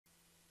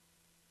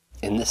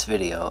In this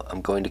video, I'm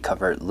going to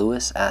cover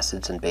Lewis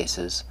acids and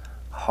bases,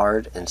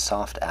 hard and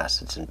soft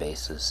acids and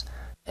bases,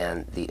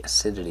 and the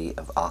acidity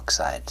of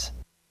oxides.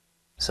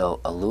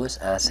 So a Lewis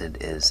acid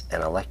is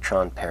an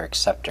electron pair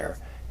acceptor,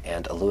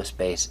 and a Lewis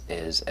base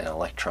is an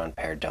electron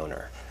pair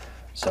donor.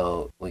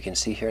 So we can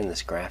see here in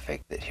this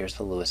graphic that here's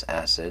the Lewis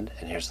acid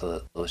and here's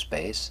the Lewis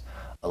base.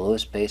 A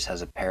Lewis base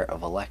has a pair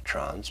of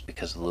electrons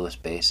because the Lewis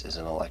base is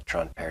an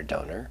electron pair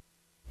donor,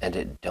 and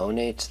it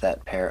donates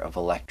that pair of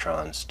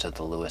electrons to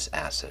the Lewis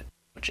acid,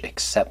 which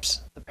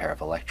accepts the pair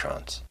of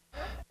electrons.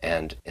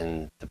 And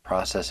in the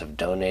process of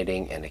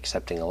donating and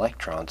accepting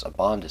electrons, a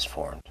bond is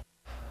formed.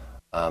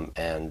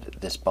 And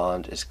this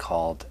bond is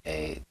called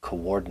a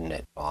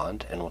coordinate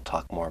bond, and we'll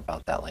talk more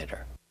about that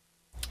later.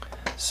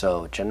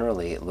 So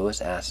generally,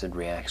 Lewis acid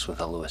reacts with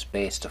a Lewis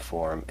base to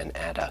form an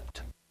adduct.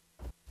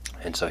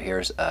 And so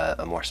here's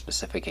a more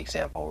specific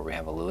example where we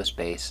have a Lewis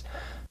base,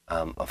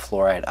 a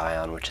fluoride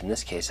ion, which in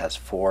this case has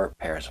 4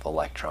 pairs of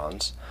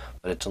electrons,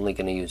 but it's only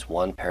going to use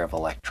 1 pair of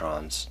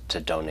electrons to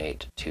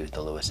donate to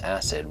the Lewis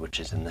acid, which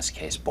is in this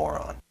case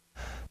boron.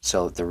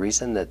 So the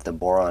reason that the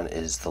boron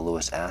is the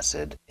Lewis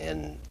acid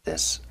in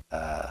this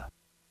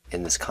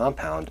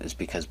compound is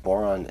because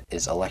boron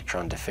is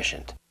electron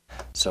deficient.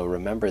 So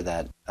remember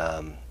that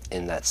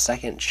in that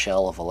second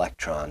shell of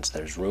electrons,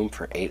 there's room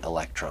for 8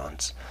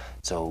 electrons.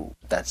 So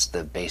that's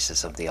the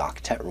basis of the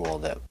octet rule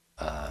that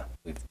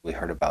we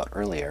heard about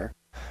earlier.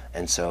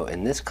 And so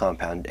in this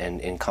compound,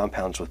 and in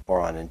compounds with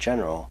boron in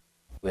general,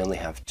 we only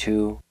have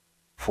 2,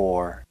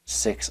 4,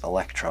 6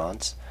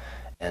 electrons.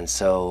 And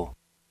so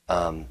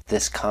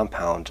this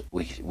compound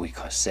we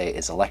say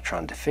is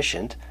electron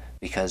deficient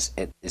because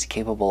it is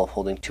capable of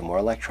holding 2 more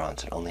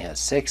electrons. It only has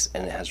 6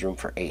 and it has room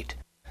for 8.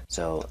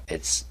 So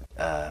it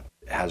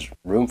has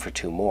room for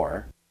 2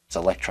 more. It's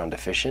electron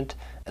deficient,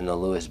 and the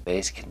Lewis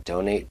base can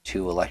donate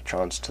 2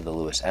 electrons to the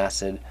Lewis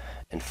acid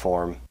and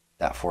form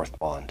that 4th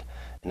bond.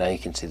 And now you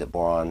can see that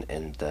boron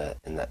in the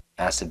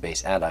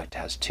acid-base adduct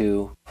has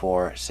 2,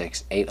 4,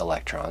 6, 8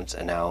 electrons,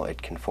 and now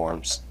it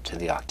conforms to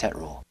the octet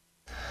rule.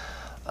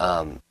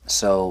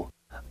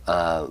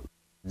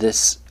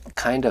 This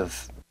kind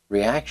of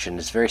reaction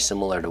is very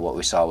similar to what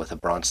we saw with a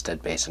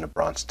Bronsted base and a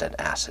Bronsted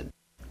acid.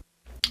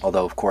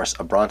 Although, of course,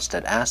 a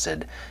Bronsted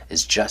acid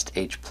is just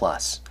H+.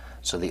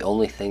 So the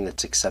only thing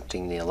that's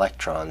accepting the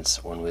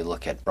electrons when we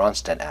look at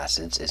Bronsted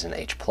acids is an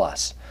H+.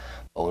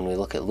 But when we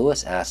look at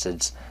Lewis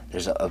acids,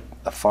 there's a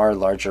far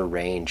larger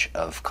range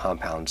of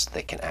compounds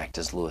that can act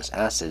as Lewis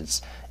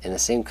acids, in the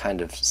same kind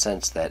of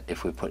sense that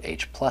if we put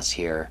H+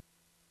 here,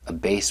 a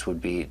base would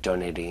be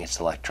donating its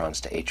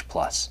electrons to H+.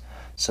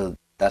 So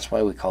that's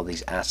why we call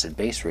these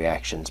acid-base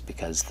reactions,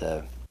 because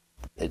the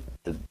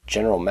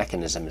general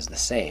mechanism is the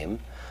same,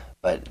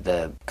 but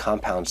the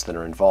compounds that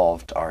are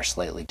involved are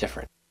slightly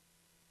different.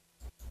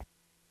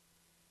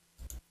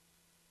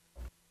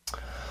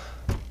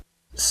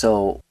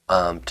 So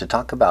to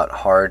talk about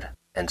hard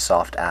and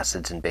soft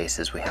acids and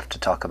bases, we have to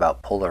talk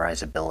about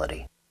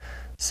polarizability.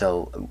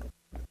 So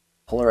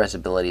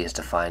polarizability is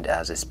defined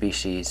as a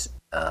species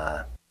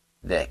that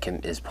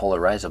is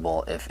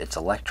polarizable if its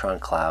electron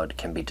cloud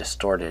can be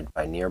distorted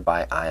by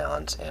nearby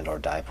ions and or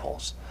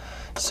dipoles.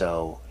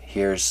 So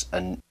here's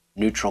a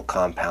neutral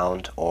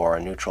compound or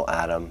a neutral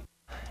atom,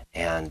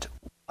 and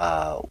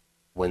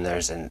when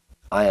there's an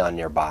ion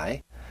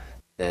nearby,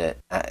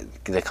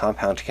 the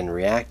compound can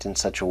react in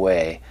such a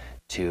way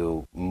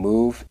to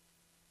move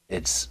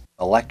its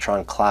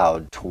electron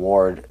cloud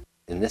toward,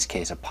 in this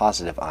case, a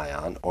positive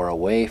ion, or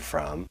away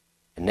from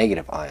a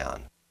negative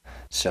ion.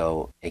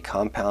 So a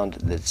compound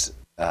that's,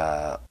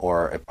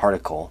 or a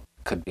particle,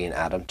 could be an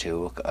atom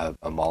too,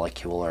 a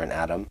molecule or an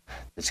atom,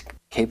 that's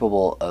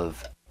capable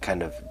of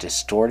kind of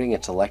distorting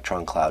its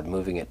electron cloud,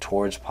 moving it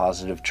towards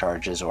positive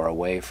charges or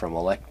away from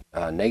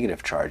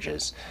negative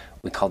charges.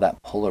 We call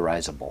that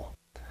polarizable.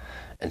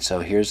 And so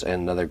here's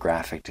another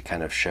graphic to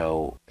kind of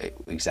show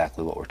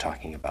exactly what we're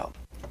talking about.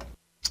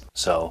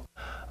 So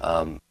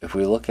if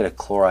we look at a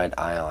chloride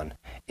ion,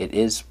 it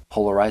is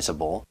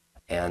polarizable,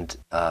 and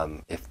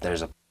if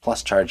there's a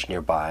plus charge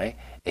nearby,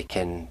 it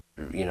can,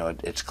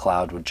 its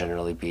cloud would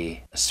generally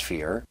be a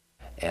sphere,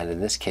 and in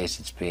this case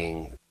it's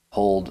being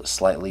pulled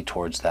slightly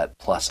towards that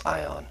plus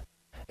ion.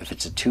 If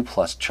it's a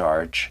 2+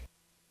 charge,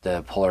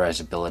 the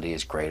polarizability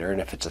is greater, and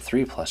if it's a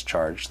 3+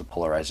 charge, the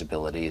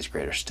polarizability is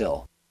greater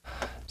still.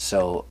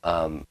 So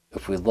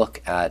if we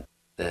look at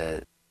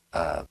the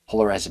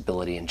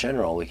polarizability in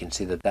general, we can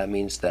see that that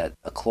means that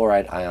a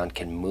chloride ion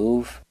can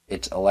move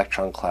its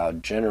electron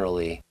cloud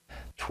generally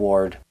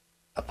toward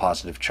a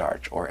positive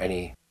charge, or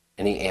any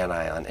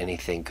anion,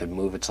 anything could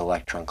move its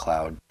electron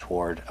cloud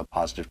toward a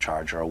positive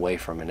charge or away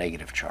from a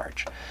negative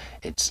charge.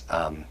 Its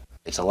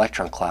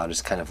electron cloud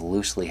is kind of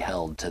loosely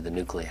held to the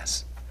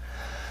nucleus.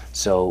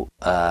 So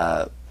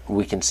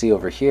we can see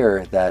over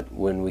here that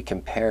when we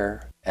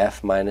compare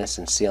F-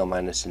 and Cl-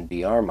 and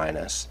Br-,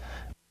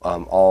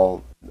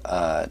 all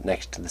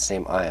next to the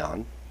same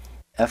ion,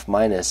 F-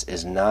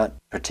 is not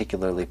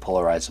particularly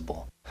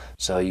polarizable.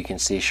 So you can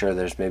see, sure,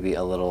 there's maybe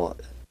a little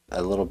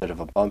a little bit of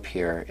a bump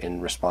here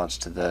in response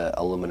to the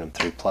aluminum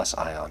 3 plus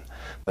ion.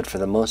 But for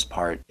the most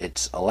part,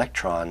 its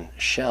electron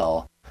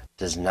shell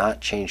does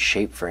not change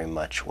shape very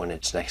much when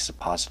it's next to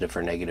positive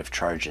or negative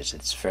charges.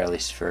 It's fairly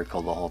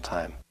spherical the whole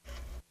time.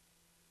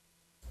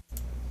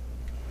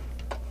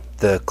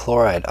 The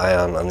chloride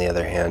ion, on the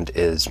other hand,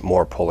 is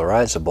more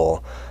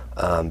polarizable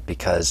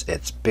because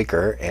it's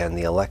bigger, and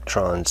the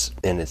electrons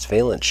in its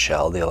valence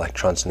shell, the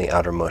electrons in the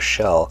outermost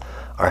shell,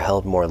 are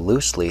held more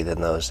loosely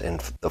than those in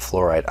the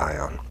fluoride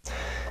ion.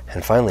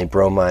 And finally,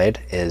 bromide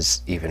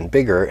is even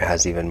bigger. It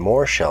has even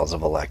more shells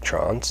of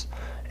electrons,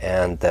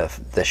 and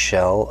the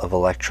shell of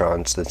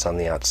electrons that's on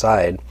the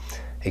outside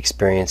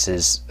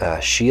experiences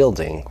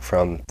shielding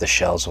from the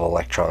shells of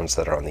electrons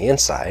that are on the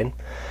inside.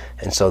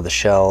 And so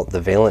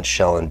the valence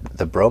shell in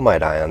the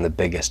bromide ion, the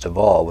biggest of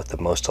all with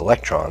the most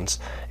electrons,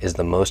 is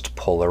the most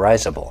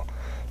polarizable.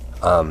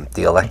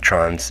 The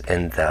electrons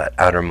in the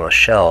outermost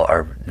shell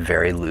are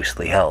very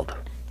loosely held.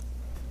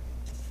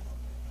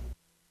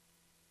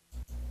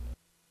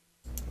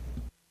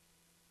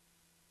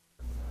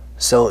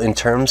 So in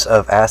terms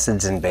of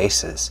acids and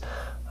bases,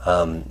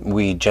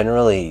 we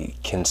generally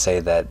can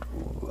say that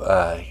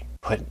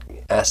put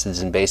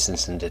acids and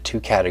bases into two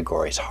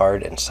categories,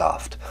 hard and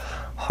soft.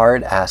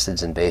 Hard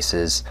acids and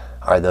bases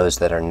are those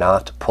that are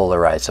not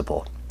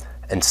polarizable,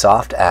 and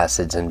soft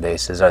acids and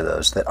bases are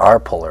those that are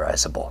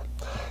polarizable.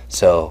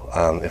 So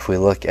if we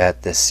look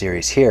at this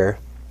series here,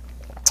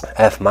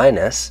 F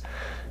minus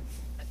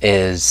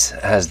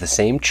has the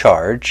same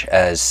charge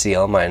as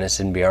Cl minus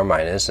and Br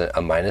minus, a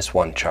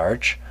 -1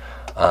 charge,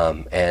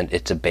 and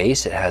it's a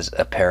base. It has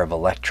a pair of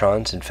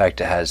electrons. In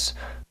fact, it has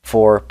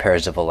 4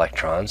 pairs of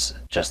electrons,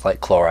 just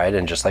like chloride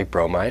and just like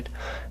bromide.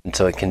 And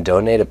so it can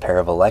donate a pair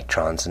of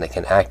electrons, and it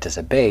can act as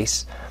a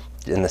base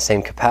in the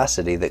same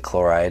capacity that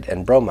chloride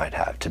and bromide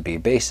have to be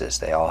bases.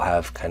 They all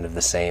have kind of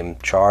the same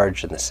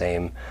charge and the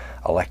same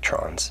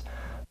electrons.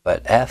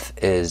 But F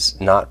is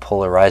not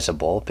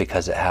polarizable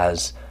because it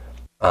has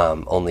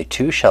only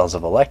 2 shells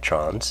of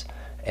electrons,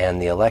 and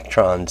the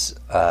electrons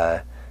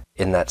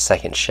in that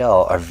second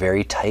shell are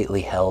very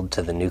tightly held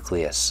to the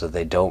nucleus, so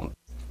they don't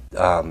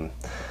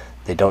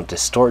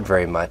distort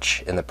very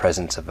much in the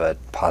presence of a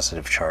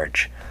positive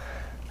charge.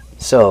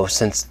 So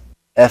since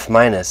F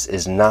minus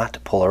is not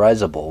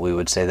polarizable, we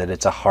would say that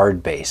it's a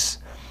hard base.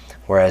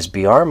 Whereas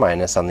Br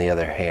minus, on the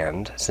other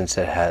hand, since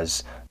it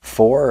has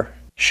 4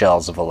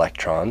 shells of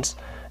electrons,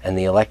 and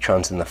the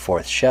electrons in the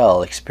 4th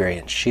shell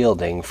experience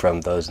shielding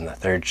from those in the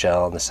 3rd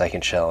shell, and the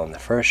 2nd shell, and the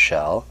 1st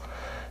shell,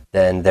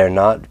 then they're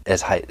not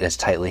as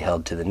tightly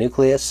held to the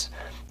nucleus,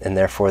 and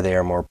therefore they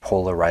are more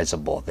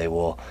polarizable. They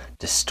will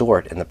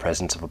distort in the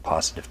presence of a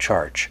positive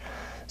charge.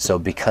 So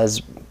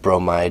because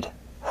bromide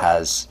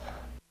has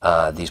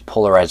these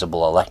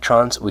polarizable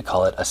electrons, we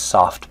call it a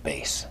soft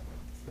base.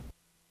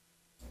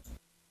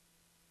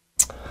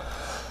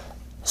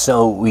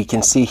 So we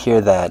can see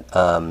here that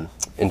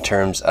in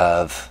terms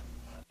of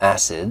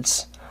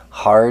acids,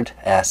 hard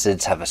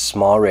acids have a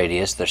small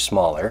radius, they're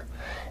smaller,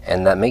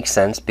 and that makes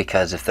sense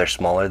because if they're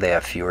smaller, they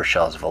have fewer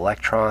shells of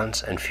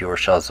electrons, and fewer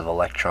shells of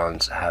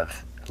electrons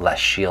have less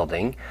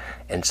shielding,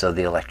 and so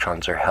the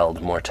electrons are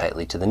held more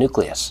tightly to the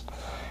nucleus.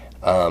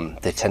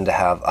 They tend to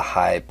have a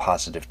high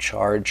positive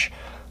charge,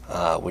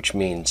 which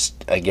means,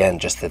 again,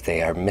 just that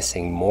they are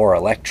missing more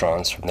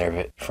electrons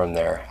from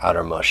their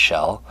outermost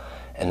shell,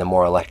 and the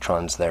more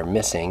electrons they're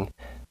missing,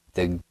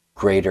 the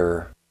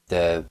greater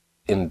the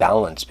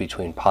imbalance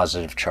between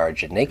positive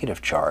charge and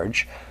negative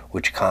charge,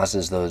 which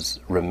causes those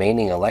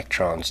remaining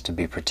electrons to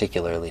be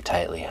particularly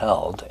tightly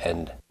held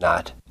and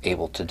not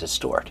able to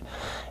distort,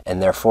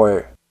 and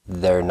therefore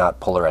they're not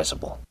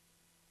polarizable.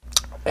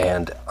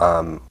 And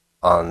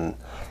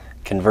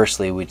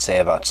conversely, we'd say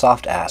about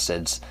soft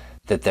acids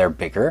that they're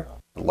bigger,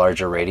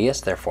 larger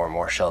radius, therefore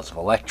more shells of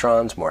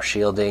electrons, more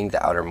shielding.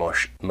 The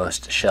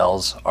outermost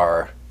shells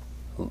are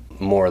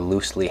more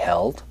loosely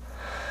held.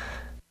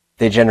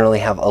 They generally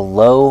have a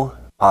low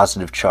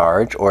positive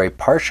charge, or a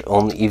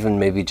partial, even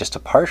maybe just a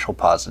partial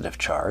positive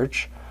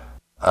charge,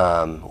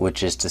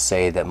 which is to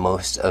say that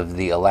most of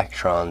the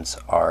electrons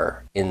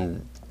are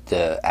in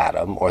the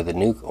atom or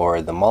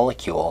the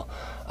molecule,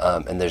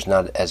 and there's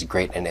not as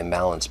great an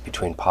imbalance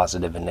between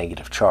positive and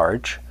negative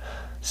charge,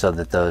 so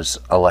that those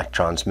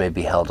electrons may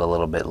be held a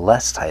little bit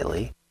less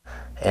tightly,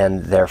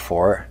 and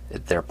therefore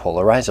they're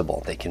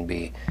polarizable. They can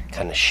be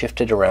kind of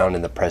shifted around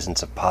in the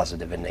presence of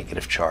positive and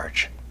negative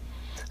charge.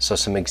 So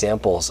some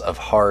examples of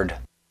hard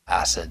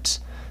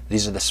acids.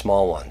 These are the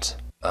small ones.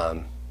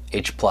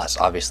 H plus,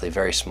 obviously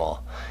very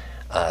small.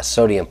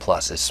 Sodium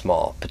plus is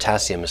small.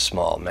 Potassium is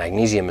small.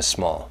 Magnesium is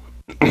small.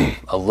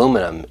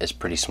 Aluminum is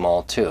pretty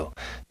small too.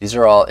 These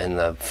are all in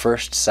the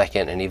 1st,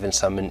 2nd, and even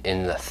some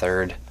in the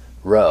 3rd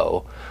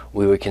row.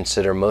 We would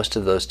consider most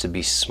of those to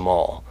be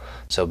small.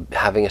 So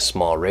having a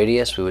small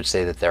radius, we would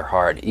say that they're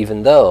hard.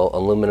 Even though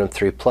aluminum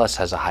 3 plus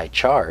has a high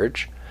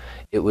charge,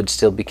 it would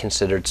still be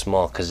considered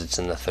small because it's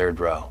in the 3rd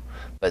row.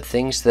 But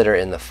things that are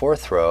in the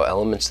 4th row,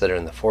 elements that are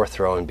in the 4th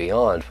row and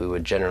beyond, we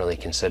would generally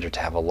consider to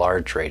have a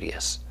large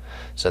radius.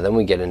 So then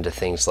we get into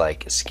things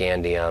like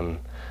scandium,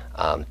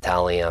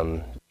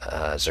 thallium,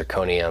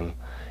 zirconium,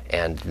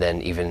 and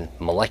then even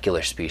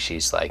molecular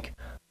species like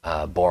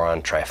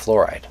boron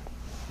trifluoride.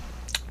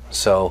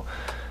 So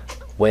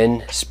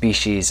when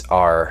species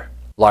are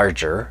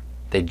larger,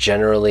 they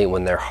generally,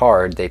 when they're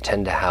hard, they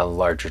tend to have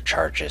larger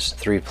charges,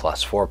 3+,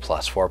 4+,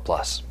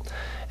 4+.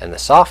 And the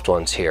soft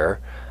ones here,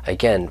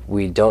 again,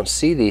 we don't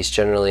see these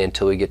generally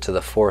until we get to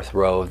the fourth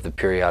row of the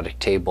periodic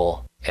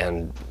table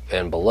and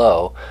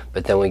below,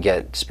 but then we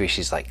get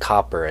species like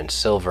copper and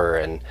silver,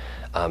 and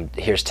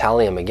here's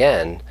thallium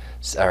again,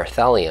 or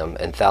thallium,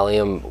 and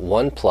thallium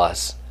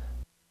 1+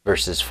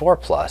 versus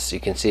 4+, you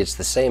can see it's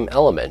the same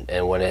element,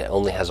 and when it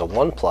only has a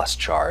 1+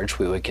 charge,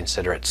 we would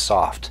consider it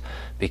soft,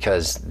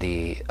 because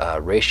the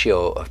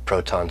ratio of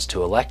protons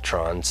to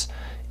electrons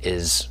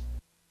is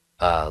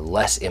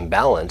less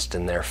imbalanced,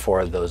 and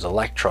therefore those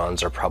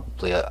electrons are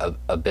probably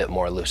a bit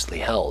more loosely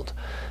held.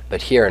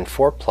 But here in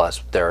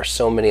 4+, there are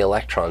so many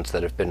electrons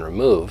that have been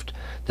removed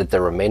that the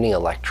remaining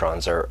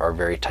electrons are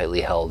very tightly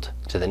held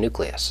to the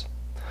nucleus.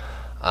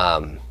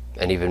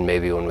 And even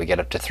maybe when we get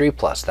up to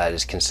 3+, that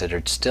is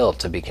considered still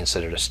to be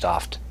considered a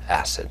soft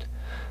acid.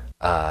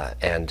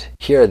 And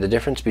here the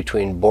difference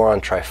between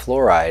boron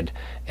trifluoride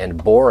and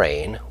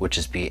borane, which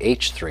is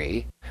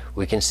BH3,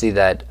 we can see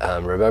that,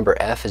 remember,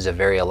 F is a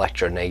very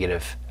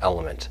electronegative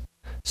element.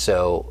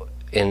 So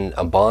in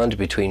a bond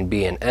between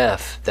B and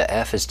F, the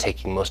F is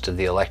taking most of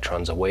the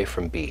electrons away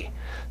from B.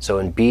 So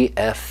in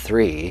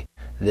BF3,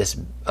 this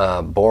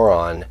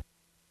boron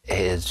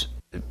is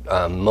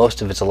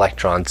most of its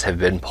electrons have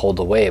been pulled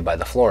away by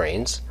the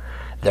fluorines.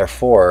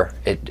 Therefore,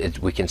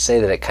 we can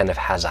say that it kind of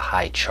has a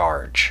high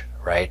charge,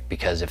 right?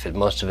 Because if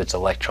most of its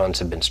electrons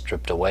have been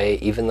stripped away,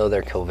 even though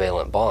they're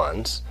covalent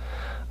bonds,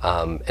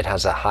 it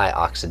has a high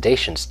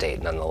oxidation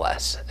state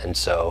nonetheless. And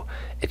so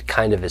it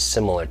kind of is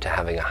similar to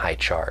having a high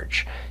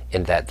charge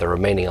in that the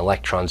remaining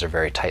electrons are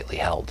very tightly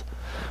held.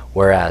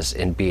 Whereas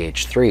in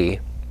BH3,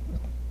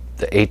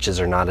 the H's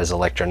are not as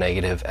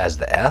electronegative as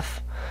the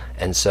F,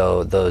 and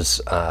so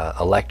those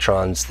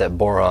electrons that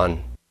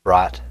boron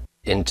brought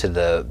into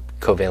the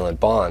covalent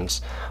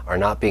bonds are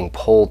not being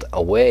pulled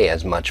away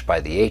as much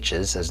by the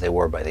H's as they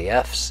were by the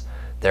F's.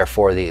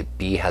 Therefore, the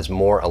B has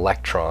more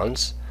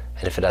electrons,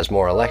 and if it has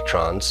more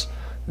electrons,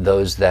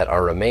 those that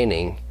are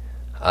remaining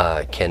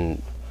are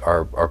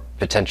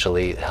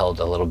potentially held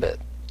a little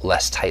bit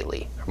less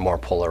tightly, or more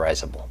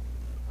polarizable.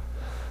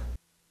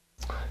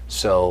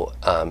 So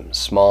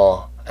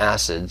small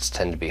acids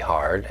tend to be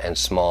hard, and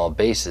small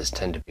bases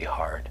tend to be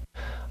hard.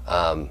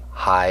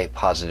 High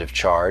positive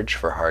charge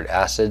for hard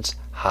acids,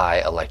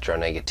 high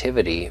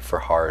electronegativity for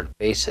hard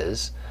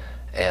bases,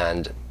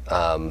 and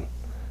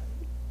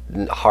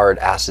hard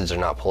acids are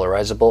not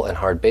polarizable, and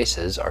hard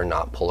bases are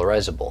not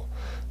polarizable.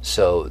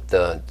 So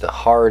the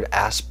hard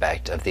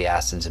aspect of the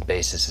acids and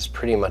bases is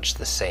pretty much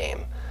the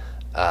same.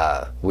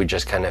 We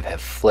just kind of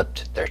have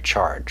flipped their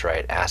charge,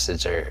 right?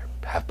 Acids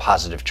have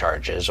positive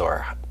charges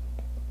or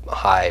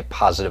high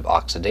positive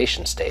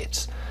oxidation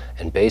states,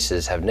 and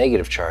bases have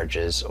negative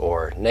charges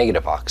or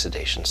negative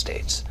oxidation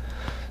states.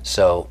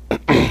 So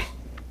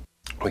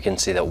we can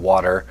see that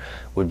water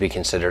would be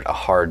considered a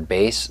hard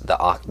base. The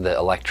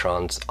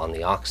electrons on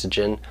the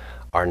oxygen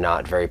are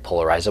not very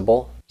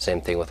polarizable.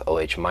 Same thing with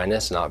OH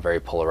minus, not very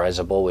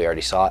polarizable. We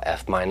already saw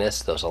F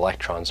minus, those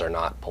electrons are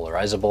not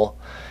polarizable.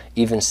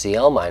 Even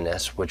Cl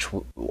minus, which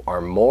are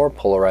more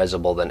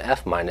polarizable than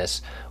F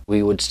minus,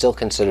 we would still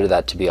consider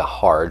that to be a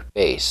hard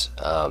base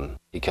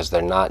because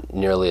they're not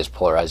nearly as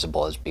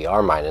polarizable as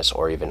Br minus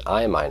or even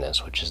I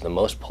minus, which is the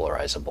most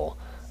polarizable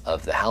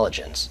of the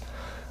halogens.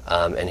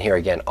 And here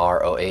again,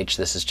 ROH,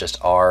 this is just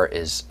R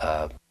is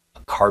a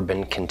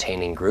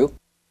carbon-containing group.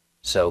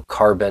 So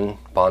carbon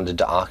bonded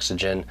to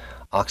oxygen,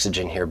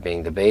 oxygen here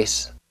being the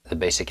base, the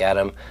basic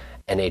atom,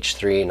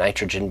 NH3,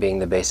 nitrogen being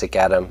the basic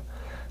atom,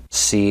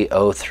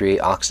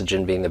 CO3,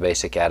 oxygen being the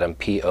basic atom,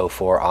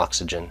 PO4,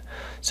 oxygen.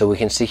 So we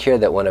can see here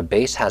that when a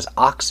base has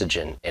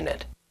oxygen in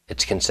it,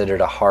 it's considered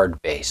a hard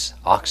base,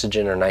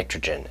 oxygen or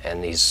nitrogen,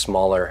 and these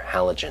smaller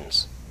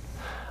halogens.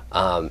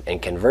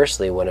 And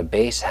conversely, when a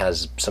base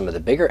has some of the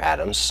bigger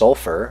atoms,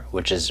 sulfur,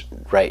 which is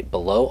right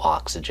below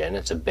oxygen,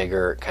 it's a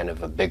bigger, kind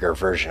of a bigger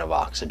version of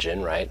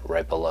oxygen,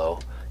 right below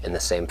in the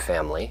same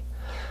family.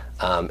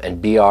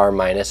 And Br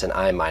minus and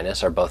I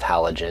minus are both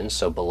halogens,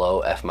 so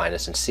below F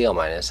minus and Cl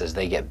minus, as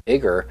they get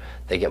bigger,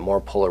 they get more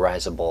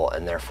polarizable,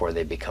 and therefore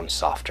they become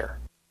softer.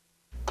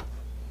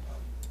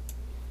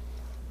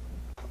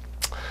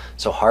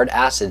 So hard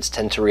acids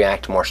tend to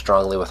react more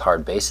strongly with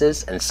hard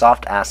bases, and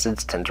soft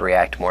acids tend to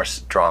react more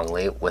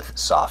strongly with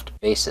soft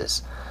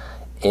bases.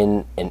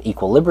 In an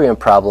equilibrium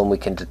problem, we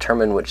can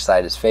determine which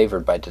side is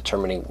favored by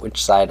determining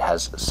which side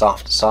has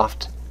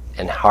soft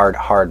and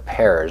hard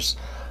pairs,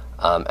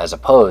 as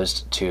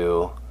opposed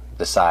to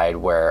the side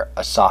where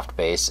a soft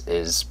base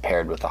is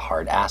paired with a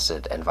hard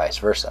acid and vice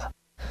versa.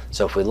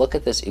 So if we look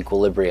at this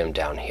equilibrium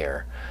down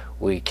here,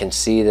 we can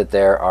see that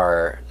there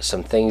are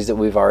some things that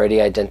we've already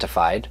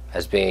identified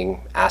as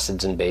being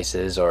acids and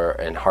bases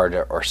and hard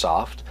or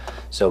soft.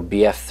 So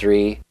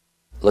BF3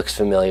 looks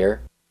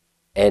familiar.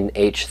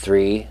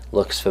 NH3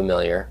 looks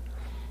familiar.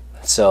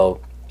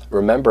 So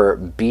remember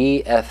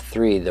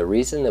BF3, the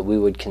reason that we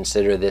would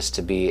consider this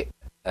to be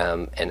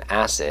an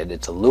acid,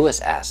 it's a Lewis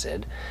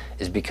acid,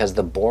 is because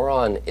the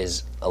boron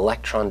is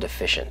electron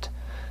deficient.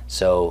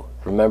 So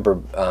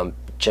remember,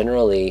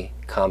 generally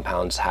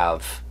compounds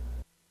have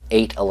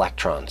 8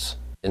 electrons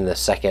in the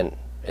second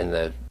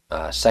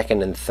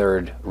and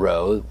third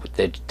row.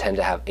 They tend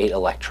to have 8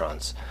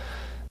 electrons.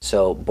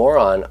 So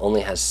boron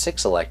only has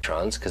 6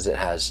 electrons because it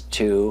has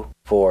 2,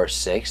 4,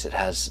 6. It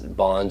has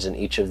bonds in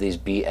each of these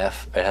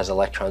BF, it has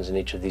electrons in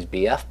each of these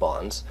BF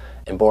bonds,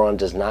 and boron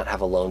does not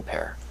have a lone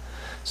pair.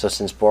 So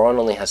since boron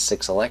only has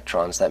 6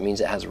 electrons, that means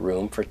it has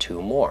room for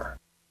 2 more.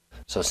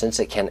 So since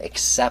it can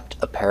accept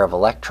a pair of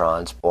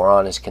electrons,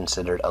 boron is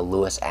considered a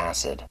Lewis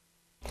acid.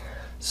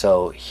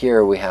 So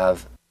here we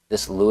have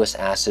this Lewis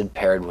acid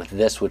paired with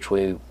this, which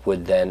we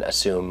would then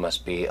assume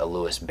must be a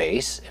Lewis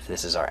base. If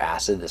this is our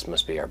acid, this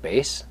must be our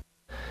base.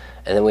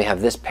 And then we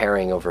have this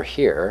pairing over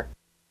here.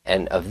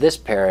 And of this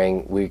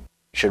pairing, we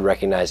should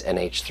recognize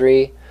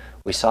NH3.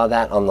 We saw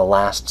that on the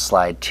last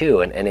slide too,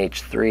 and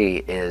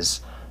NH3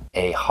 is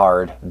a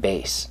hard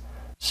base.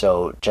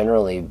 So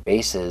generally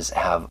bases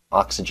have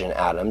oxygen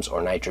atoms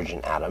or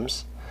nitrogen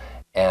atoms,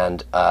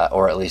 and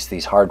or at least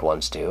these hard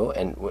ones do.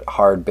 And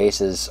hard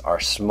bases are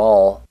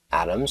small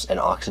atoms, and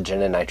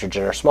oxygen and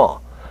nitrogen are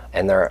small,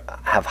 and they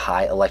have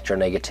high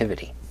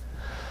electronegativity.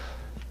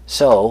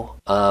 So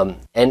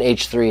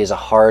NH3 is a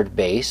hard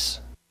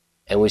base,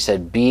 and we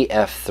said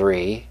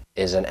BF3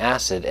 is an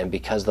acid, and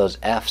because those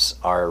F's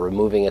are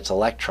removing its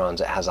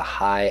electrons, it has a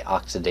high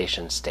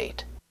oxidation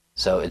state.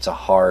 So it's a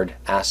hard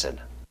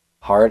acid.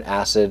 Hard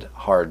acid,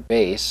 hard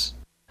base.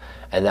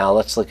 And now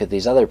let's look at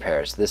these other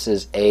pairs. This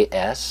is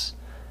AS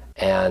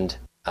and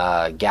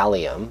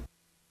gallium.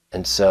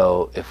 And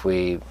so if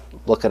we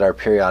look at our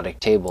periodic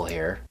table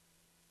here,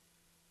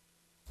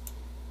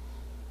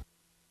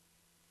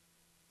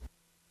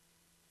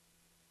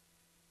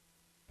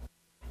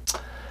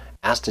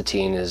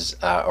 astatine is,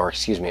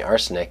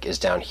 arsenic is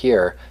down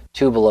here,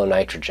 2 below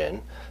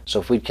nitrogen. So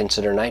if we'd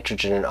consider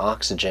nitrogen and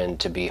oxygen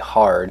to be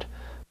hard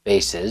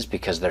bases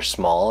because they're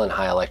small and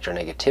high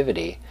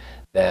electronegativity,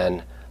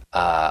 then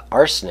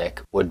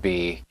arsenic would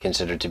be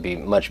considered to be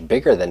much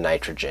bigger than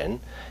nitrogen,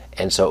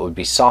 and so it would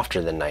be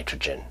softer than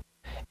nitrogen.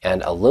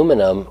 And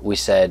aluminum, we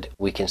said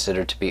we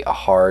consider to be a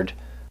hard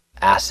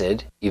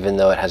acid, even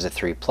though it has a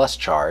 3+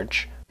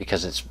 charge,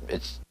 because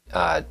it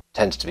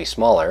tends to be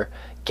smaller.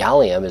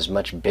 Gallium is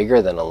much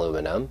bigger than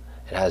aluminum.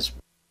 It has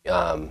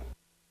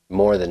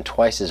more than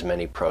twice as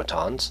many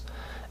protons,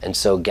 and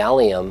so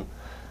gallium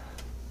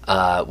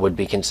would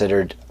be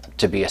considered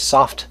to be a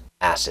soft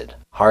acid.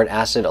 Hard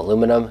acid,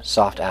 aluminum.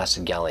 Soft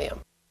acid, gallium.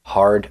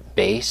 Hard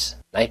base,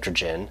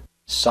 nitrogen.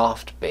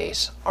 Soft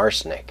base,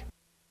 arsenic.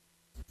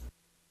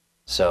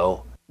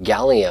 So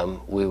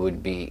gallium we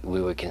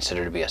would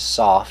consider to be a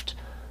soft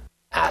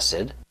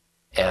acid,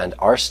 and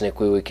arsenic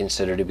we would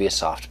consider to be a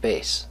soft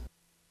base.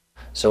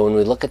 So when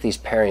we look at these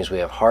pairings, we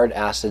have hard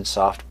acid,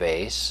 soft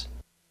base,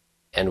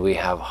 and we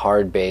have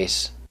hard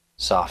base,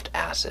 soft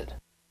acid.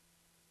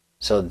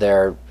 So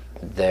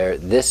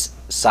this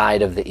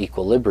side of the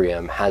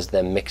equilibrium has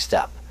them mixed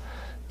up.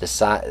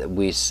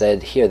 We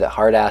said here that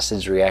hard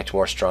acids react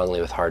more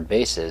strongly with hard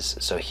bases.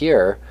 So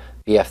here,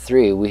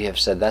 BF3, we have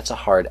said that's a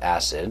hard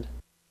acid,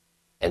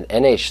 and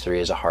NH3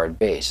 is a hard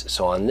base.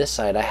 So on this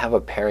side, I have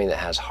a pairing that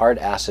has hard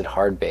acid,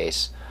 hard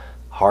base.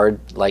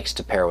 Hard likes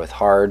to pair with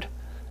hard,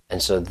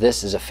 and so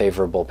this is a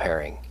favorable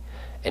pairing.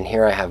 And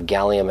here I have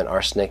gallium and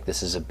arsenic.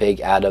 This is a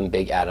big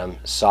atom,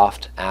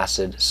 soft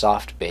acid,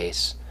 soft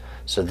base.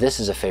 So this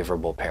is a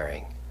favorable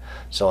pairing.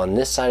 So on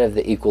this side of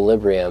the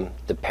equilibrium,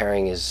 the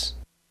pairing is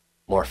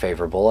more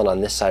favorable, and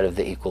on this side of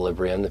the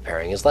equilibrium, the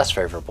pairing is less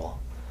favorable.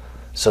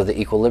 So the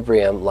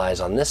equilibrium lies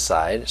on this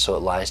side, so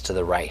it lies to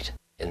the right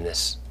in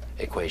this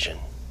equation.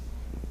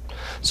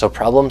 So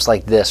problems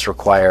like this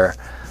require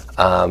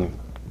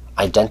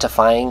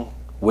identifying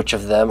which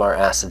of them are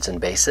acids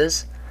and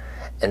bases,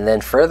 and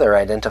then further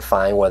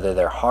identifying whether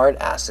they're hard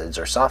acids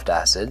or soft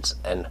acids,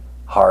 and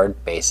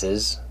hard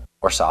bases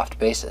or soft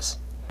bases.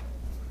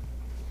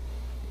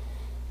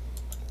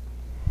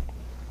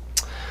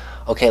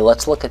 Okay,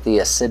 let's look at the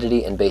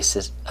acidity and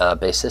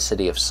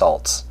basicity of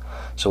salts.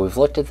 So we've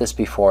looked at this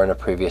before in a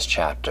previous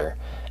chapter,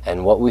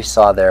 and what we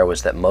saw there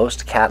was that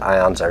most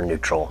cations are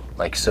neutral,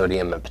 like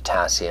sodium and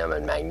potassium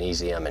and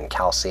magnesium and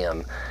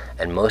calcium,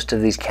 and most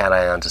of these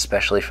cations,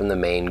 especially from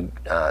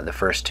the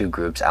first two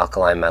groups,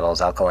 alkaline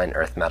metals, alkaline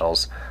earth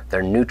metals,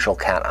 they're neutral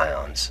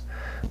cations.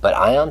 But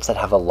ions that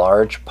have a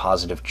large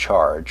positive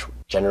charge,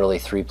 generally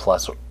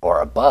 3+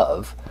 or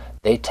above,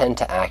 they tend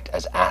to act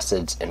as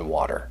acids in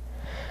water.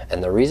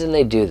 And the reason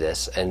they do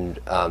this, and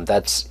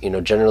that's,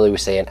 generally we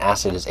say an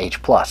acid is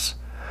H+,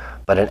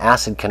 but an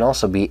acid can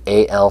also be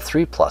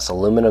Al3+.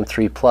 Aluminum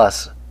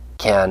 3+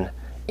 can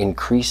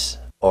decrease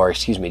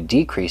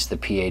the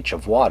pH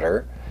of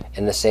water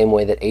in the same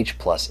way that H+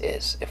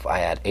 is. If I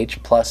add H+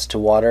 to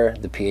water,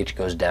 the pH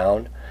goes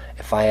down.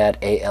 If I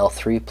add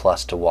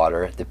Al3+ to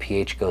water, the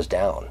pH goes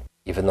down.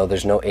 even though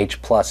there's no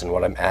H plus in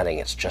what I'm adding,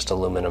 it's just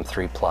aluminum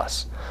 3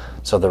 plus.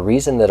 So the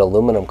reason that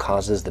aluminum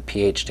causes the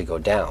pH to go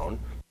down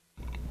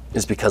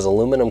is because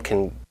aluminum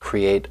can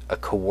create a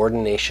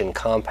coordination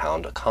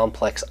compound, a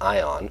complex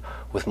ion,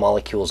 with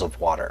molecules of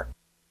water.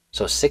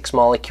 So 6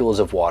 molecules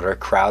of water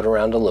crowd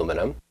around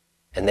aluminum,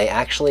 and they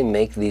actually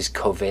make these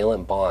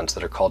covalent bonds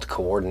that are called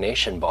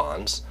coordination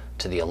bonds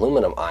to the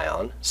aluminum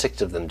ion.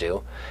 6 of them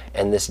do,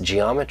 and this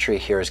geometry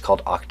here is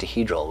called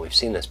octahedral. We've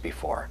seen this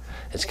before.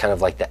 It's kind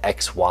of like the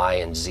X, Y,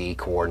 and Z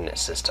coordinate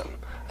system,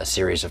 a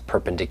series of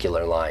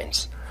perpendicular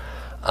lines.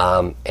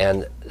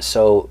 And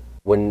so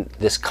when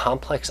this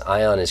complex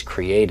ion is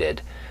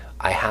created,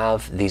 I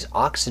have these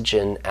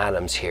oxygen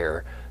atoms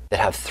here that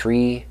have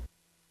three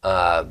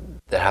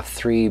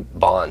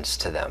bonds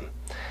to them.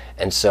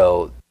 And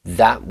so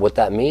what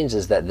that means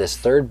is that this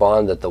third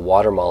bond that the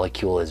water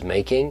molecule is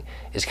making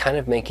is kind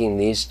of making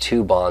these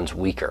 2 bonds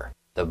weaker.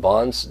 The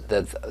bonds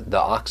that the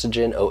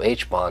oxygen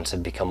OH bonds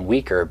have become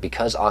weaker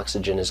because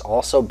oxygen is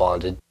also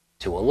bonded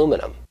to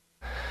aluminum.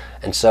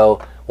 And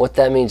so what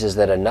that means is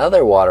that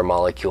another water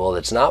molecule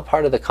that's not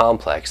part of the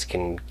complex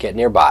can get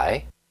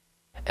nearby,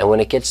 and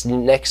when it gets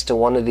next to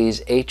one of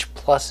these H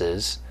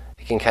pluses,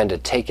 it can kind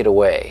of take it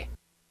away.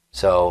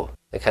 So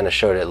they kind of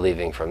showed it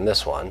leaving from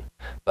this one,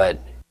 but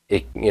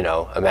it,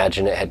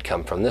 imagine it had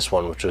come from this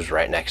one, which was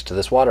right next to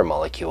this water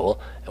molecule.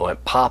 It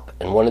went pop,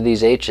 and one of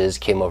these H's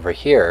came over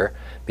here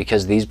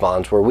because these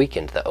bonds were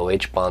weakened. The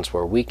OH bonds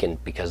were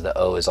weakened because the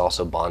O is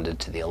also bonded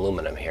to the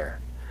aluminum here.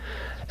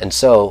 And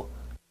so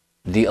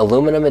the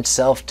aluminum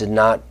itself did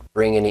not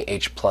bring any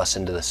H plus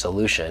into the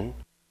solution,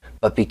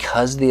 but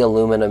because the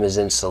aluminum is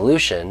in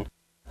solution,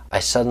 I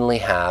suddenly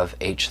have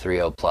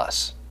H3O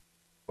plus,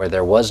 where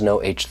there was no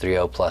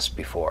H3O plus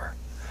before.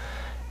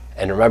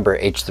 And remember,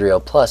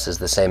 H3O plus is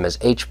the same as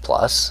H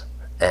plus,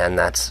 and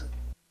that's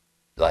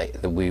like,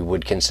 we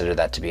would consider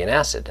that to be an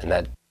acid, and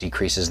that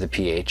decreases the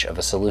pH of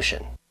a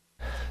solution.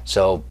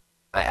 So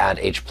I add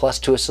H plus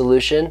to a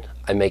solution,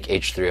 I make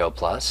H3O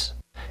plus.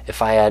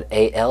 If I add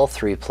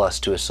Al3 plus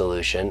to a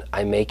solution,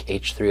 I make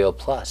H3O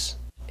plus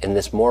in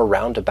this more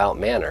roundabout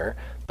manner,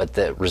 but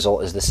the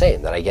result is the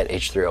same, that I get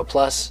H3O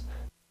plus,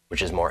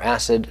 which is more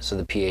acid, so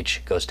the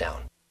pH goes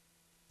down.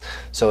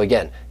 So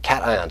again,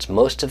 cations,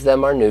 most of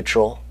them are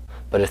neutral,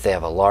 but if they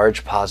have a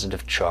large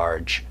positive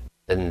charge,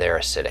 then they're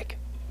acidic.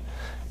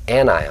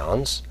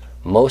 Anions,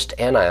 most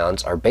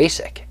anions are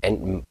basic,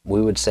 and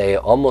we would say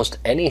almost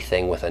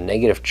anything with a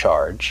negative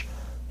charge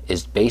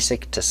is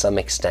basic to some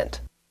extent,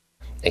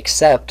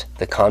 except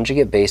the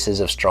conjugate bases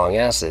of strong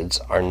acids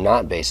are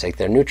not basic,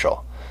 they're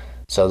neutral.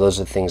 So those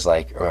are things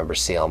like, remember,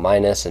 Cl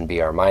minus and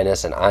Br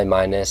minus and I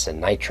minus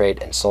and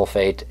nitrate and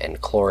sulfate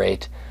and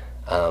chlorate.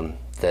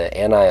 The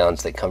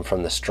anions that come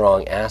from the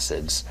strong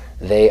acids,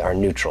 they are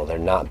neutral, they're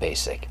not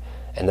basic.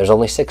 And there's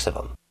only 6 of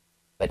them.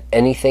 But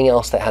anything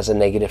else that has a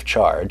negative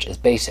charge is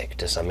basic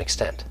to some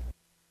extent.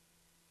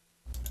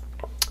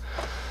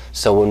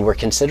 So when we're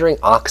considering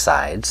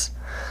oxides,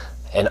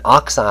 an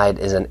oxide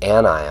is an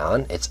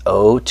anion, it's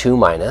O2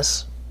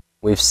 minus.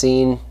 We've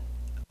seen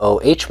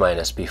OH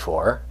minus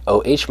before.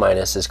 OH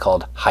minus is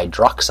called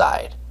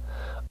hydroxide.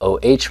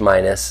 OH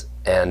minus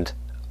and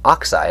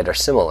oxide are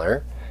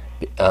similar.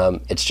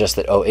 It's just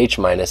that OH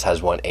minus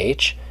has 1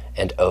 H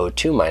and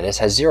O2 minus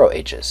has 0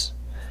 H's.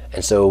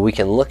 And so we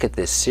can look at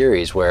this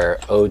series where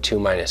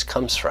O2 minus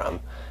comes from,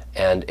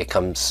 and it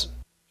comes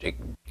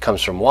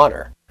from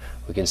water.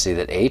 We can see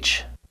that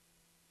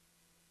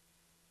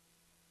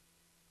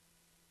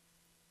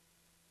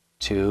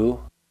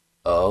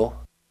H2O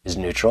is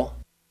neutral.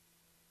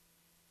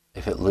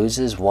 If it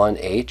loses 1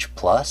 H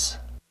plus,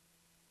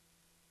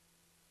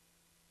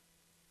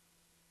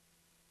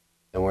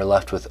 then we're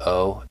left with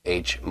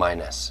OH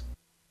minus.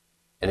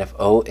 And if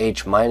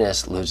OH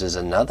minus loses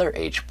another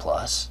H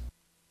plus,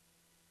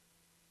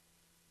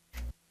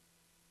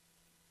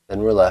 then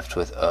we're left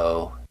with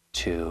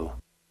O2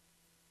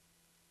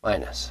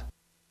 minus.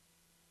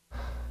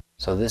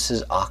 So this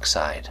is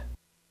oxide.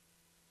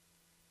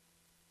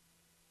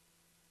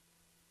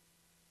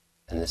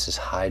 And this is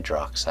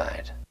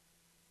hydroxide.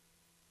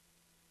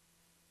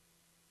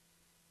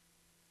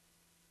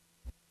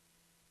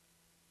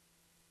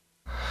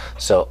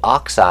 So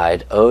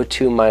oxide,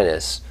 O2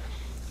 minus,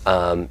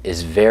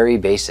 is very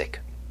basic.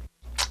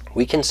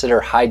 We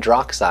consider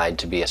hydroxide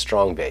to be a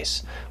strong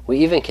base. We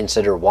even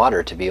consider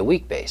water to be a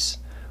weak base.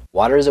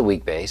 Water is a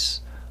weak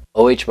base.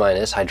 OH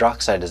minus,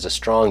 hydroxide, is a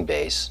strong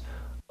base.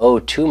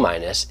 O2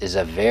 minus is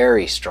a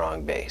very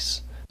strong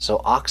base. So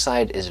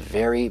oxide is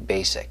very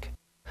basic.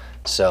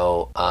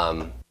 So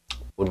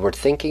when we're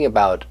thinking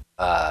about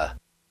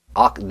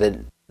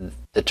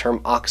the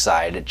term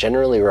oxide, it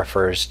generally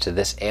refers to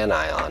this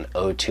anion,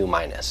 O2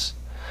 minus.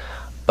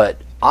 But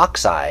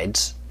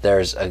oxides,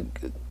 there's a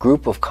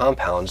group of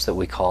compounds that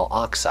we call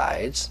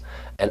oxides,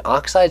 and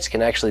oxides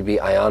can actually be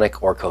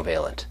ionic or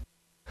covalent.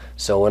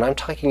 So when I'm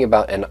talking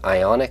about an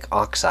ionic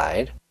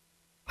oxide,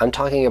 I'm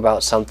talking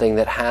about something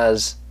that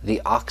has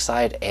the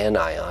oxide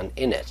anion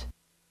in it.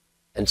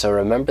 And so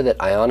remember that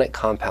ionic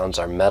compounds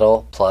are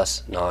metal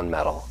plus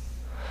nonmetal.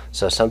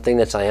 So something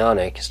that's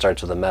ionic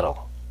starts with a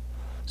metal.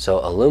 So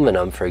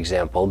aluminum, for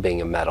example,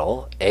 being a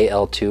metal,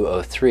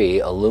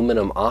 Al2O3,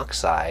 aluminum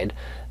oxide,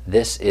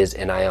 this is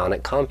an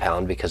ionic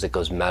compound because it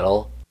goes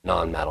metal,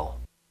 nonmetal.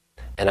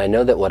 And I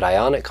know that what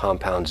ionic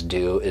compounds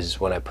do is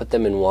when I put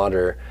them in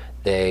water,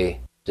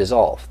 they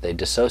dissolve, they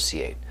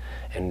dissociate.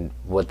 And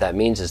what that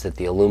means is that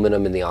the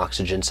aluminum and the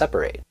oxygen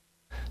separate.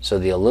 So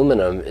the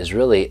aluminum is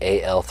really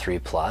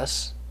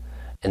Al3+,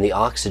 and the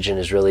oxygen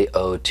is really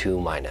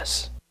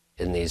O2-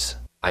 in these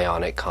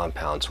ionic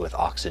compounds with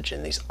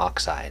oxygen, these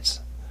oxides.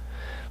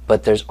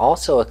 But there's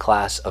also a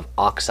class of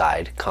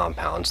oxide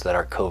compounds that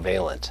are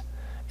covalent.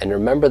 And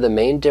remember the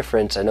main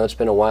difference, I know it's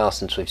been a while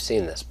since we've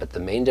seen this, but the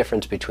main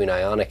difference between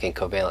ionic and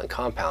covalent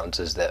compounds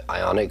is that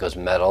ionic goes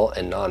metal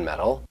and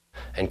nonmetal,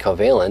 and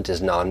covalent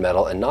is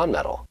nonmetal and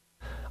nonmetal.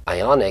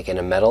 Ionic in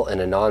a metal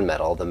and a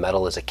nonmetal, the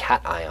metal is a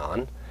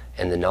cation,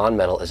 and the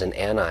nonmetal is an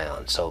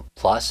anion. So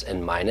plus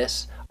and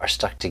minus are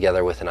stuck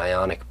together with an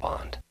ionic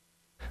bond.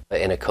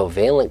 But in a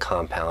covalent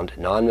compound,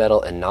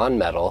 nonmetal and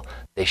nonmetal,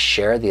 they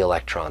share the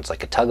electrons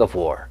like a tug of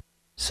war.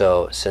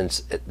 So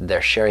since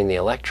they're sharing the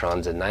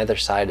electrons and neither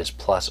side is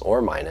plus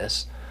or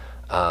minus,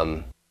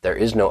 there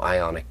is no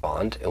ionic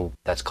bond, and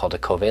that's called a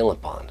covalent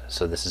bond.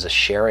 So this is a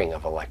sharing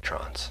of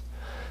electrons.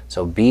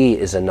 So B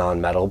is a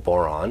nonmetal,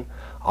 boron.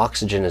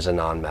 Oxygen is a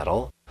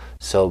nonmetal.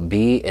 So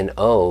B and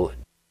O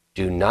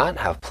do not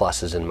have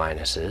pluses and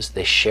minuses.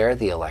 They share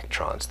the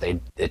electrons.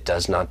 It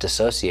does not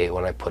dissociate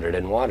when I put it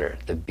in water.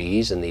 The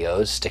B's and the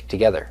O's stick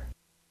together.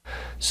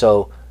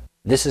 So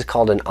this is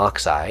called an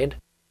oxide,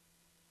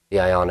 the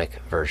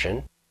ionic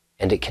version,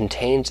 and it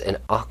contains an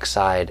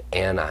oxide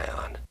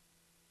anion.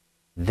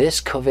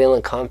 This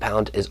covalent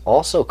compound is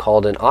also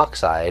called an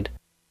oxide,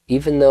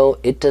 even though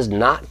it does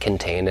not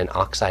contain an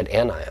oxide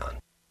anion.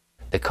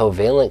 The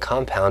covalent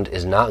compound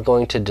is not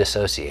going to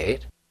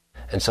dissociate,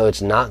 and so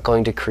it's not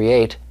going to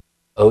create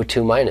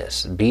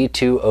O2-.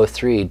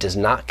 B2O3 does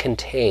not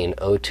contain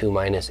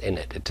O2- in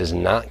it. It does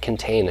not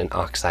contain an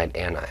oxide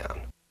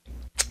anion.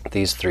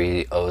 These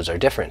three O's are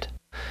different.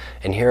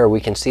 And here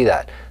we can see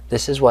that.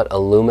 This is what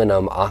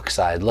aluminum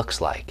oxide looks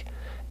like.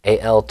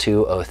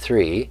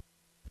 Al2O3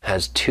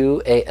 has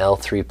two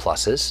Al3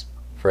 pluses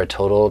for a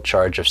total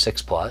charge of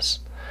 6 plus,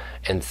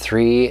 and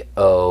 3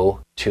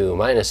 O2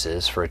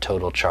 minuses for a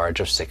total charge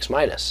of 6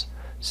 minus.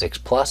 6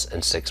 plus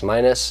and 6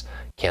 minus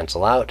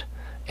cancel out,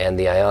 and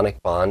the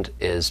ionic bond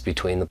is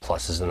between the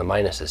pluses and the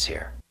minuses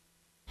here.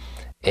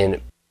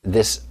 In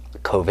this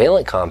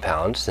covalent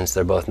compound, since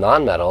they're both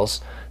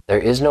nonmetals, there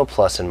is no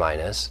plus and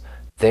minus.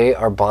 They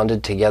are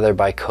bonded together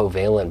by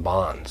covalent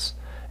bonds.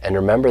 And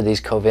remember,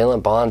 these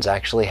covalent bonds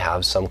actually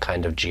have some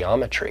kind of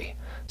geometry.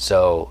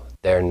 So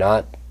they're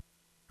not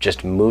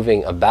just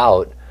moving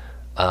about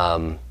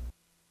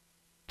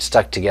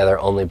stuck together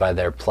only by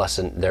their plus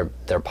and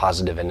their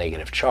positive and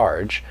negative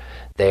charge.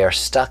 They are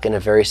stuck in a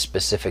very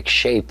specific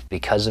shape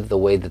because of the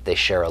way that they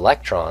share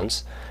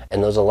electrons,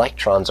 and those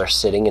electrons are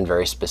sitting in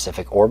very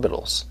specific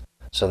orbitals.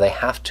 So they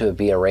have to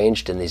be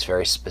arranged in these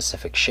very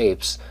specific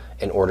shapes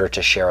in order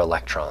to share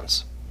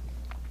electrons.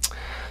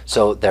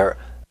 So there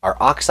are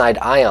oxide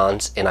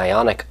ions in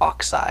ionic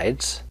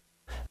oxides.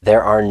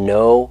 There are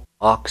no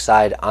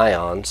oxide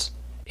ions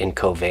in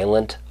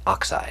covalent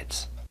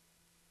oxides.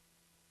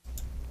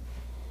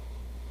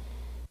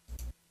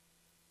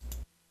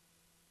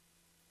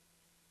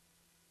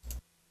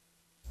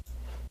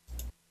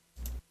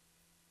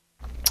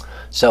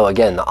 So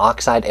again, the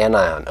oxide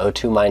anion,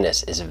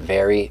 O2-, is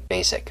very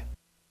basic.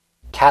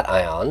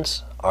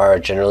 Cations are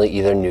generally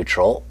either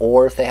neutral,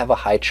 or if they have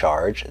a high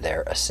charge,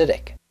 they're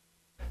acidic.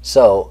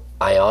 So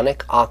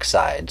ionic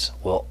oxides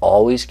will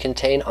always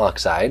contain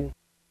oxide,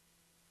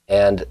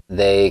 and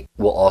they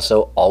will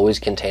also always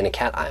contain a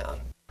cation.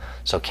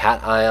 So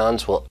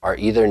cations are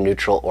either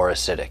neutral or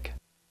acidic.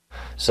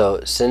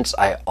 So since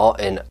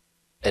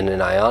in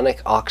an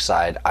ionic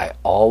oxide, I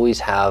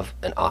always have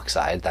an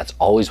oxide. That's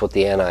always what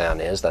the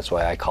anion is. That's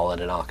why I call it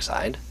an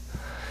oxide.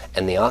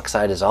 And the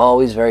oxide is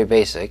always very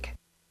basic.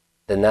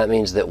 Then that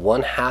means that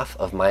 1/2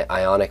 of my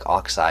ionic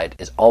oxide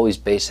is always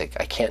basic.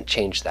 I can't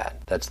change that.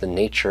 That's the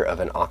nature of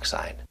an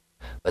oxide.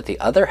 But the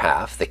other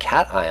half, the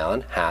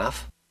cation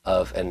half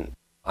of an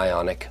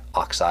ionic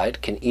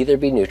oxide, can either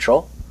be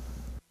neutral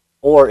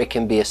or it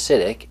can be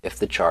acidic if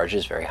the charge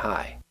is very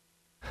high.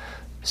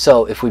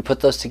 So if we put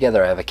those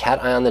together, I have a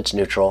cation that's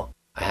neutral,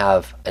 I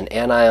have an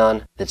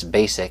anion that's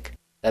basic.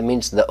 That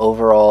means the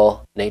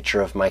overall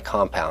nature of my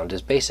compound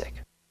is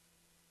basic.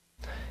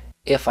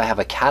 If I have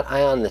a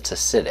cation that's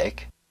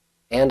acidic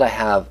and I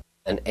have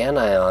an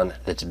anion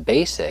that's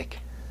basic,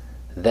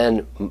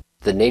 then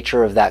the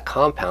nature of that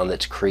compound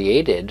that's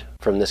created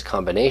from this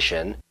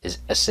combination is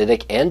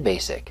acidic and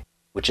basic,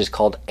 which is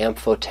called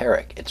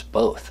amphoteric. It's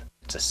both.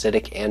 It's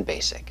acidic and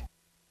basic.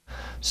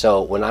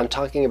 So when I'm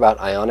talking about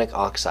ionic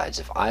oxides,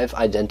 if I've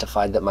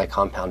identified that my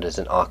compound is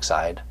an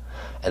oxide,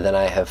 and then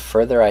I have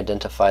further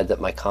identified that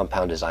my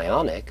compound is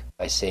ionic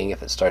by seeing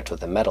if it starts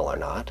with a metal or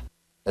not,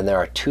 then there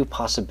are two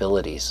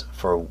possibilities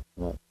for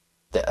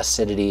the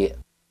acidity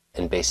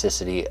and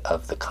basicity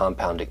of the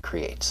compound it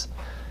creates.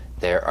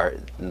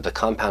 the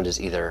compound is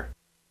either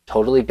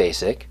totally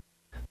basic,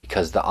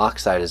 because the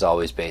oxide is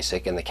always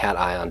basic and the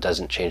cation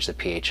doesn't change the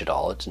pH at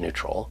all, it's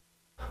neutral,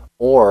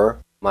 or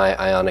my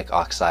ionic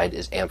oxide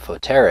is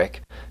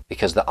amphoteric,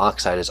 because the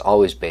oxide is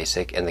always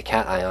basic and the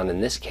cation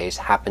in this case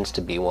happens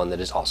to be one that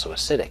is also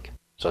acidic.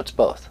 So it's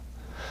both.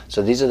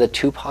 So these are the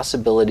two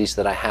possibilities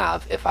that I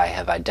have if I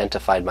have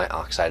identified my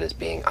oxide as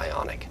being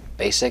ionic: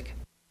 basic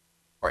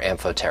or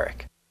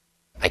amphoteric.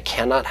 I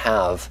cannot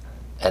have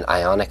an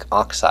ionic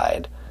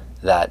oxide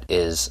that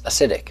is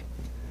acidic,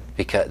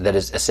 that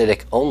is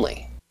acidic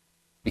only,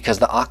 because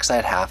the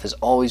oxide half is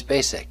always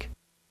basic.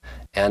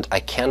 And I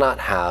cannot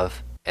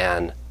have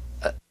an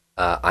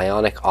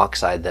ionic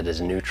oxide that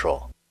is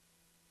neutral,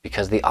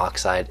 because the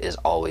oxide is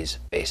always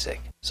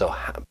basic. So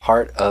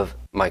part of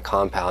my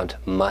compound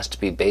must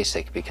be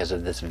basic because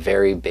of this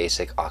very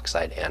basic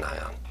oxide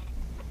anion.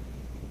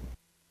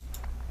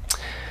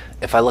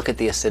 If I look at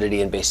the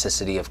acidity and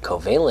basicity of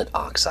covalent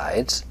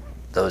oxides,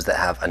 those that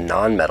have a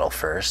nonmetal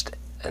first,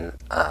 and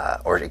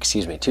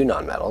two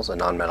nonmetals, a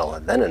nonmetal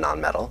and then a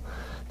nonmetal,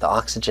 the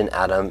oxygen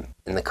atom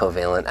in the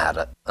covalent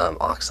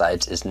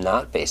oxides is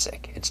not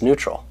basic, it's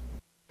neutral.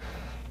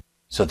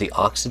 So the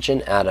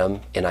oxygen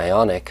atom in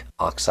ionic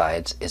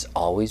oxides is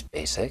always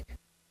basic,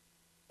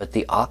 but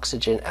the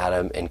oxygen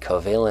atom in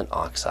covalent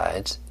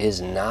oxides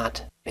is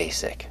not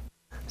basic.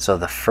 So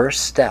the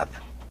first step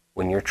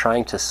when you're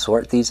trying to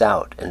sort these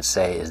out and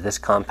say, is this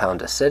compound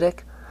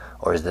acidic,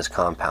 or is this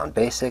compound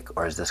basic,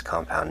 or is this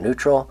compound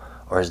neutral,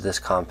 or is this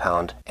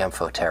compound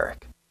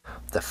amphoteric?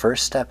 The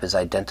first step is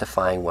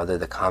identifying whether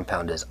the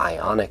compound is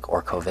ionic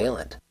or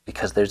covalent,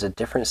 because there's a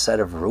different set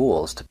of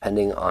rules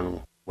depending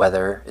on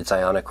whether it's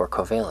ionic or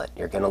covalent.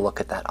 You're going to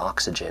look at that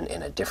oxygen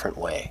in a different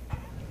way.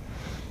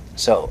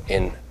 So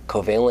in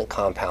covalent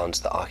compounds,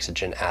 the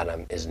oxygen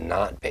atom is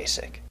not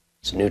basic,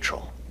 it's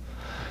neutral.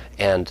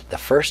 And the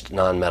first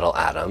nonmetal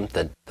atom,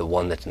 the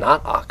one that's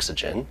not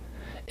oxygen,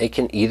 it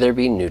can either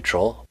be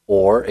neutral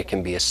or it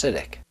can be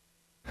acidic.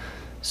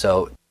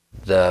 So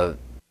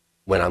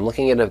when I'm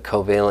looking at a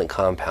covalent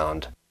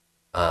compound,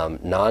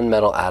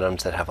 nonmetal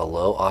atoms that have a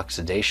low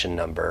oxidation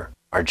number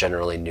are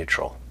generally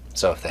neutral.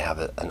 So if they have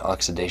an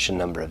oxidation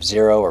number of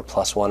 0 or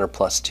 +1 or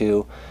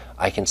 +2,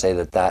 I can say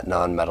that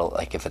nonmetal,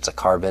 like if it's a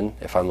carbon,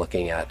 if I'm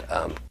looking at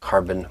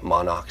carbon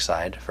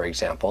monoxide, for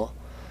example,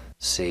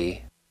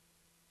 CO.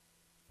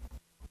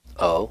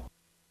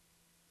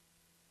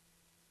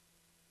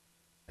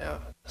 Yeah,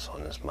 this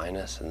one is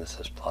minus and this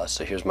is plus.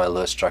 So here's my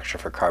Lewis structure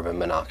for carbon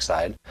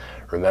monoxide.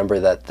 Remember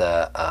that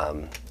the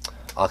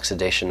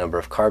oxidation number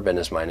of carbon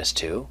is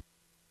 -2.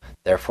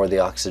 Therefore, the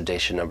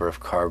oxidation number of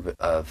carbon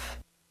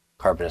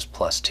is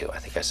 +2. I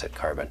think I said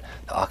carbon.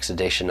 The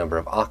oxidation number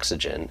of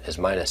oxygen is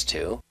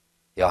 -2.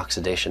 The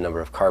oxidation number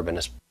of carbon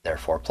is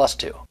therefore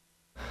 +2.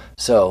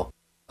 So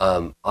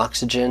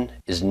oxygen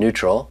is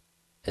neutral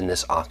in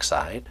this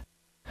oxide,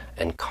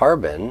 and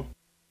carbon,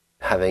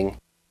 having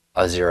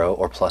a 0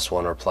 or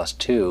 +1 or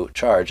 +2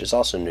 charge, is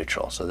also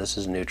neutral. So this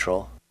is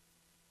neutral,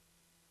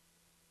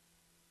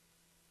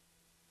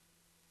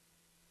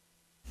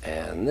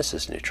 and this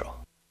is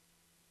neutral.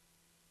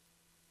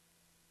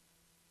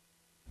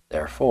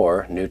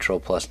 Therefore, neutral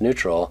plus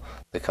neutral,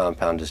 the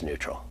compound is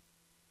neutral.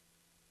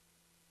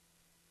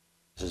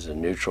 This is a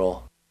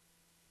neutral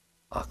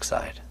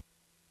oxide,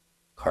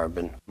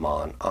 carbon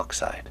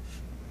monoxide.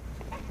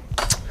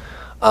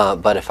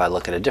 But if I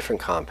look at a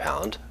different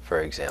compound,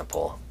 for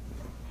example,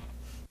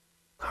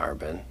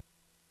 carbon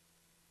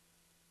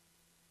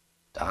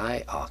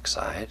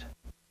dioxide,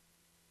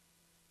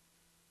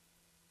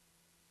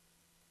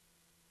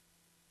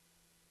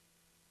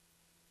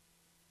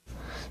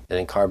 then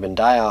in carbon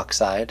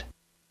dioxide,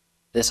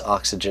 this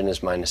oxygen is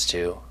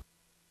 -2,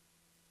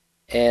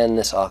 and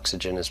this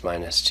oxygen is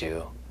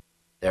 -2.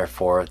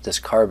 Therefore, this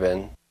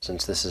carbon,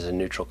 since this is a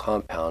neutral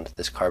compound,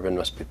 this carbon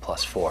must be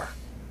 +4.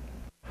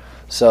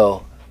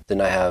 So then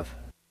I have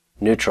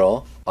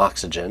neutral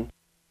oxygen,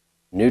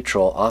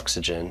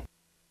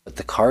 but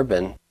the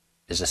carbon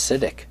is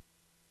acidic,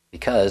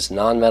 because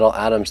nonmetal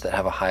atoms that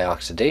have a high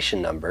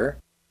oxidation number,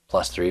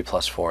 +3,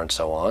 +4, and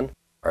so on,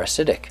 are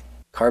acidic.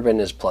 Carbon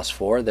is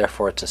 +4,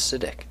 therefore it's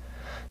acidic.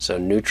 So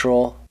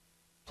neutral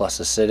plus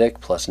acidic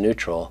plus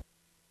neutral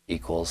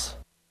equals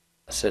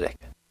acidic.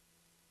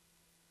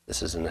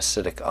 This is an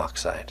acidic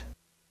oxide,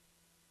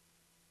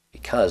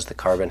 because the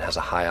carbon has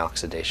a high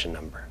oxidation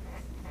number.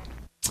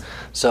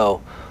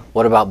 So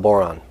what about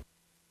boron?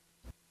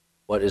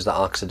 What is the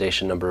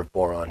oxidation number of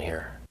boron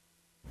here?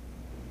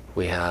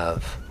 We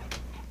have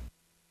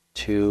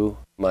 2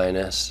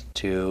 minus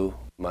 2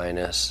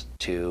 minus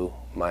 2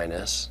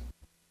 minus.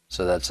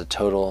 So that's a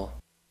total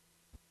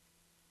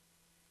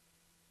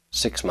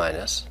 6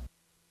 minus.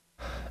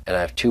 And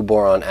I have 2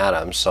 boron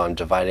atoms, so I'm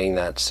dividing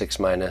that 6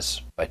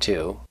 minus by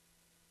 2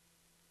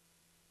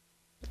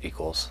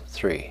 equals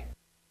 3.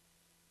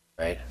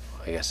 Right?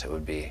 I guess it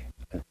would be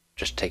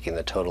just taking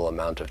the total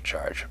amount of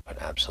charge,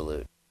 but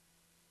absolute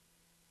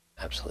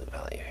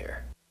value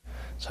here.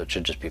 So it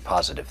should just be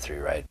 +3,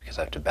 right? Because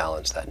I have to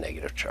balance that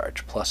negative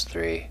charge.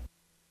 +3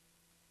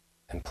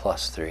 and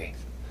 +3.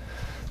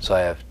 So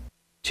I have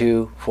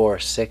 2, 4,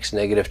 6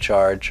 negative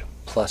charge,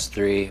 plus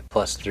 3,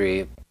 plus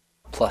 3,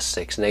 plus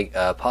 6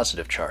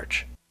 positive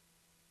charge.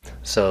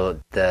 So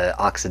the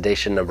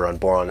oxidation number on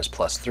boron is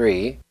plus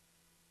 3,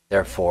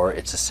 therefore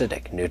it's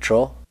acidic.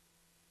 Neutral,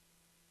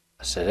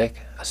 acidic,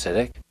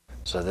 acidic.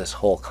 So this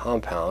whole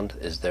compound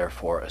is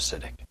therefore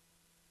acidic.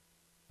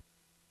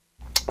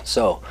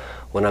 So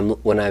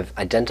when I've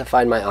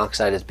identified my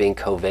oxide as being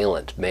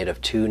covalent, made of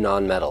two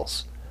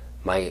nonmetals,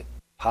 my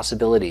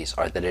possibilities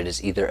are that it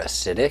is either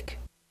acidic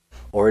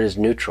or it is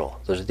neutral.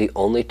 Those are the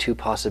only two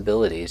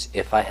possibilities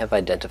if I have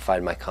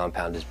identified my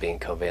compound as being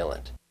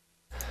covalent.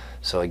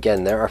 So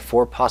again, there are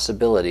 4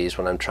 possibilities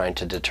when I'm trying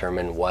to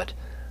determine what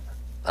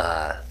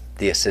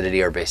the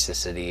acidity or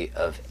basicity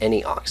of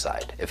any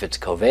oxide. If it's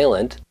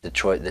covalent,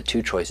 the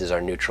two choices are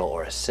neutral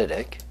or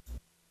acidic.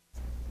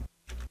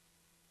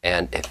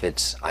 And if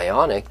it's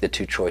ionic, the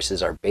two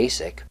choices are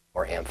basic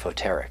or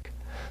amphoteric.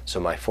 So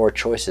my 4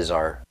 choices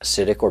are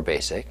acidic or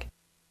basic,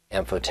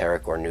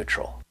 amphoteric or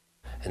neutral.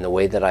 And the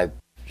way that I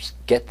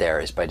get there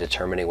is by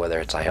determining whether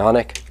it's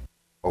ionic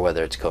or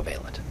whether it's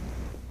covalent.